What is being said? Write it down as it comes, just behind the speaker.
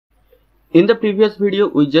In the previous video,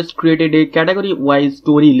 we just created a category-wise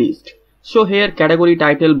story list. So here category,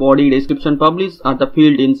 title, body, description, publish are the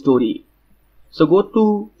field in story. So go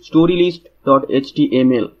to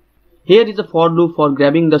storylist.html. Here is a for loop for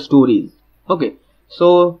grabbing the stories. Okay,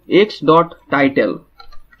 so x.title.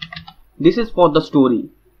 This is for the story.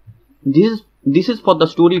 This is for the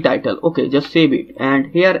story title. Okay, just save it and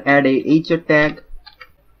here add a h tag.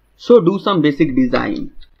 So do some basic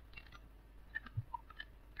design.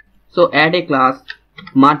 So add a class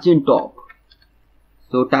margin top.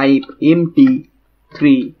 So type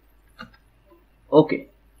mt3. Okay,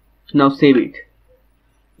 now save it.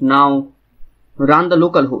 Now run the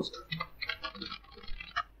localhost.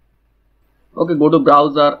 Okay, go to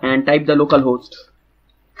browser and type the localhost.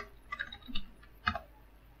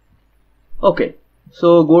 Okay,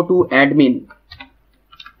 so go to admin.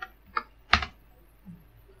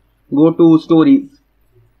 Go to stories.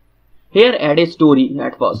 Here add a story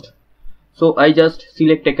at first. So I just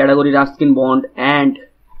select a category Raskin Bond and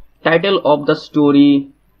title of the story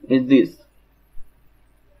is this.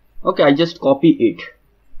 Okay, I just copy it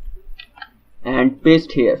and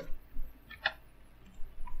paste here.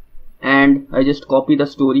 And I just copy the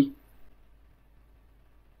story.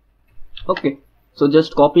 Okay, so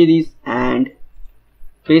just copy this and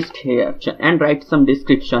paste here and write some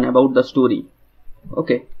description about the story.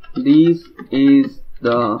 Okay, this is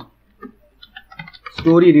the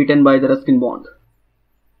story written by the Raskin Bond.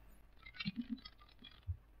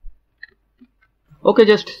 Okay,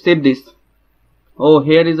 just save this. Oh,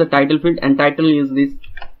 here is the title field and title is this.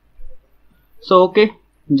 So okay,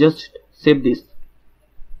 just save this.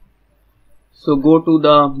 So go to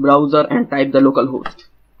the browser and type the localhost.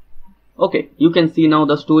 Okay, you can see now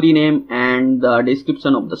the story name and the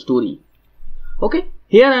description of the story. Okay,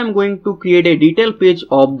 here I am going to create a detail page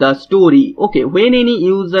of the story. Okay, when any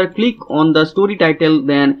user click on the story title,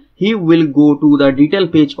 then he will go to the detail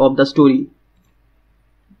page of the story.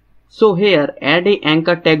 So here add a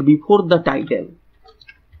anchor tag before the title.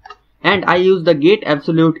 And I use the get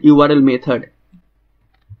absolute URL method.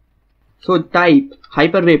 So type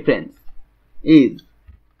hyperreference is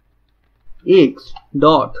x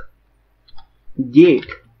dot get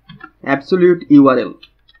absolute URL.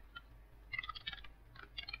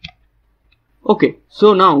 Okay,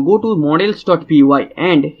 so now go to models.py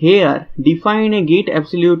and here define a get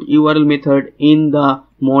absolute URL method in the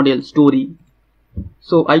model story.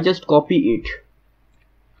 So I just copy it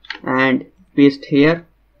and paste here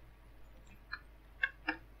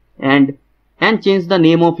and change the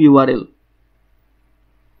name of URL.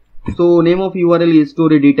 So name of URL is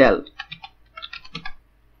story detail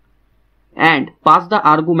and pass the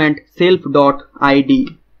argument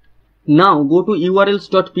self.id. Now go to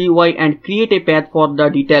urls.py and create a path for the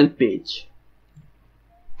detail page.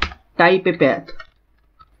 Type a path.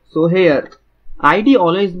 So here id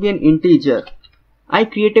always be an integer. I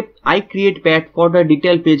create path for the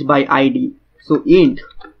detail page by id. So int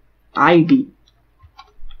id.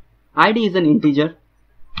 id is an integer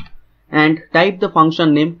and type the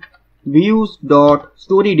function name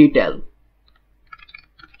views.storydetail.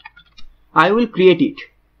 I will create it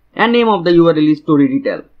and name of the URL is story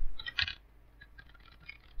detail.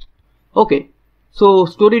 Okay, so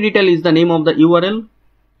story detail is the name of the URL.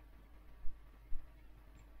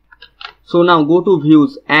 So now go to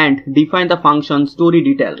views and define the function story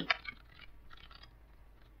detail.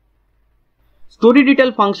 Story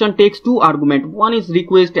detail function takes two arguments. One is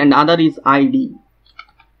request and other is ID.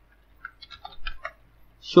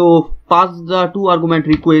 So pass the two argument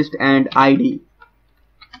request and ID.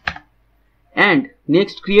 And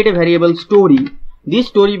next create a variable story. This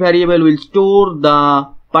story variable will store the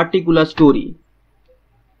particular story.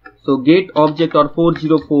 So get object or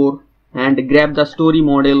 404 and grab the story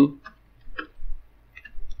model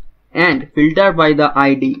and filter by the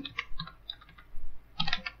ID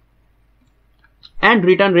and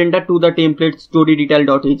return render to the template story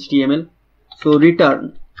detail.html. So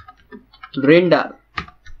return render.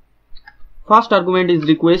 First argument is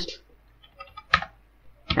request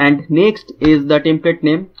and next is the template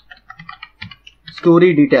name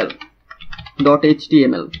story detail.html.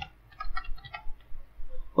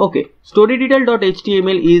 Okay, story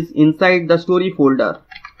detail.html is inside the story folder.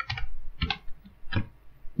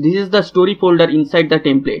 This is the story folder inside the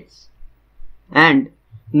templates. And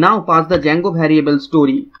now pass the Django variable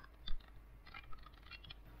story.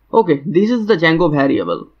 Okay, this is the Django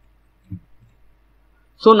variable.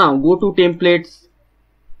 So now go to templates,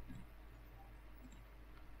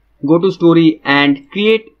 go to story and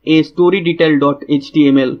create a story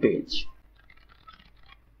detail.html page.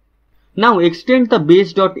 Now extend the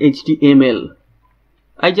base.html.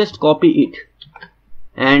 I just copy it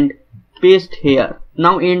and paste here.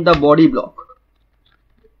 Now end the body block.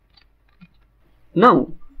 Now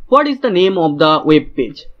what is the name of the web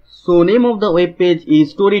page? So name of the web page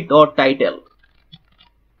is story.title,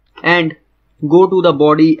 and go to the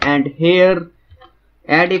body and here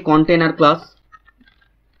add a container class.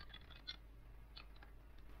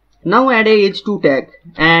 Now add a h2 tag,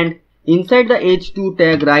 and inside the h2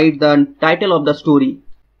 tag write the title of the story.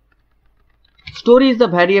 Story is the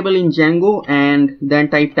variable in Django, and then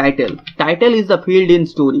type title. Title is the field in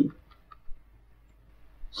story.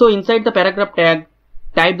 So inside the paragraph tag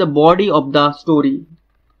type the body of the story.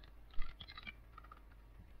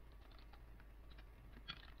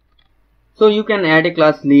 So you can add a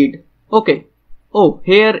class lead. Okay. Oh,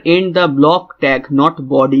 here end the block tag, not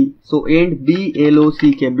body. So end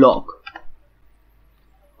block block.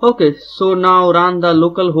 Okay, so now run the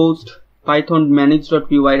localhost python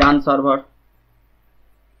manage.py run server.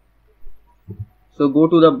 So go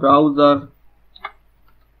to the browser,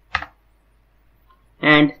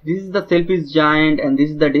 and this is the selfish giant and this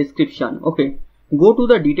is the description. Okay, go to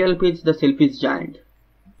the detail page, the selfish giant.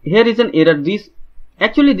 Here is an error. This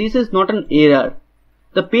is not an error.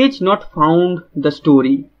 The page not found the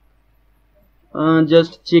story.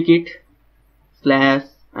 Just check it slash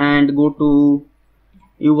and go to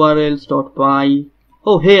urls.py.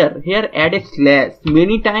 Oh, here add a slash.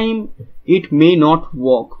 Many time it may not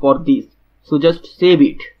work for this, so just save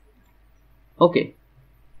it. Okay,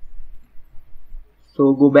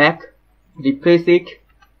 so go back, refresh it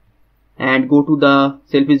and go to the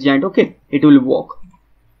selfish giant. Okay, it will work.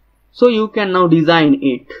 So you can now design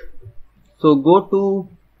it. So go to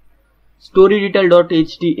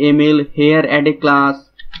storydetail.html. Here add a class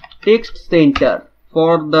text center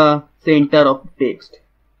for the center of text.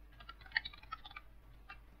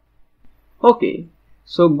 Okay,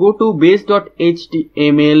 so go to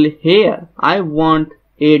base.html. Here I want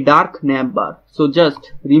a dark navbar, so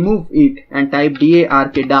just remove it and type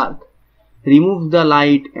dark dark. Remove the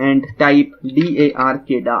light and type dark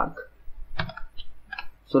dark.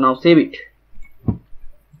 So now save it.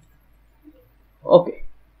 Okay,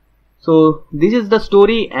 so this is the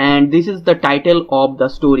story and this is the title of the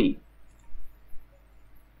story.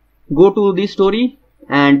 Go to this story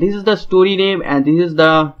and this is the story name and this is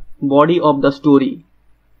the body of the story.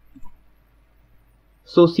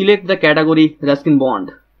 So select the category Ruskin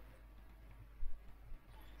Bond.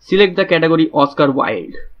 Select the category Oscar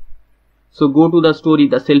Wilde. So go to the story,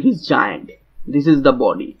 the selfish giant. This is the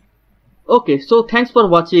body. Okay, so thanks for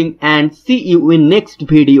watching and see you in next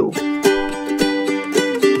video.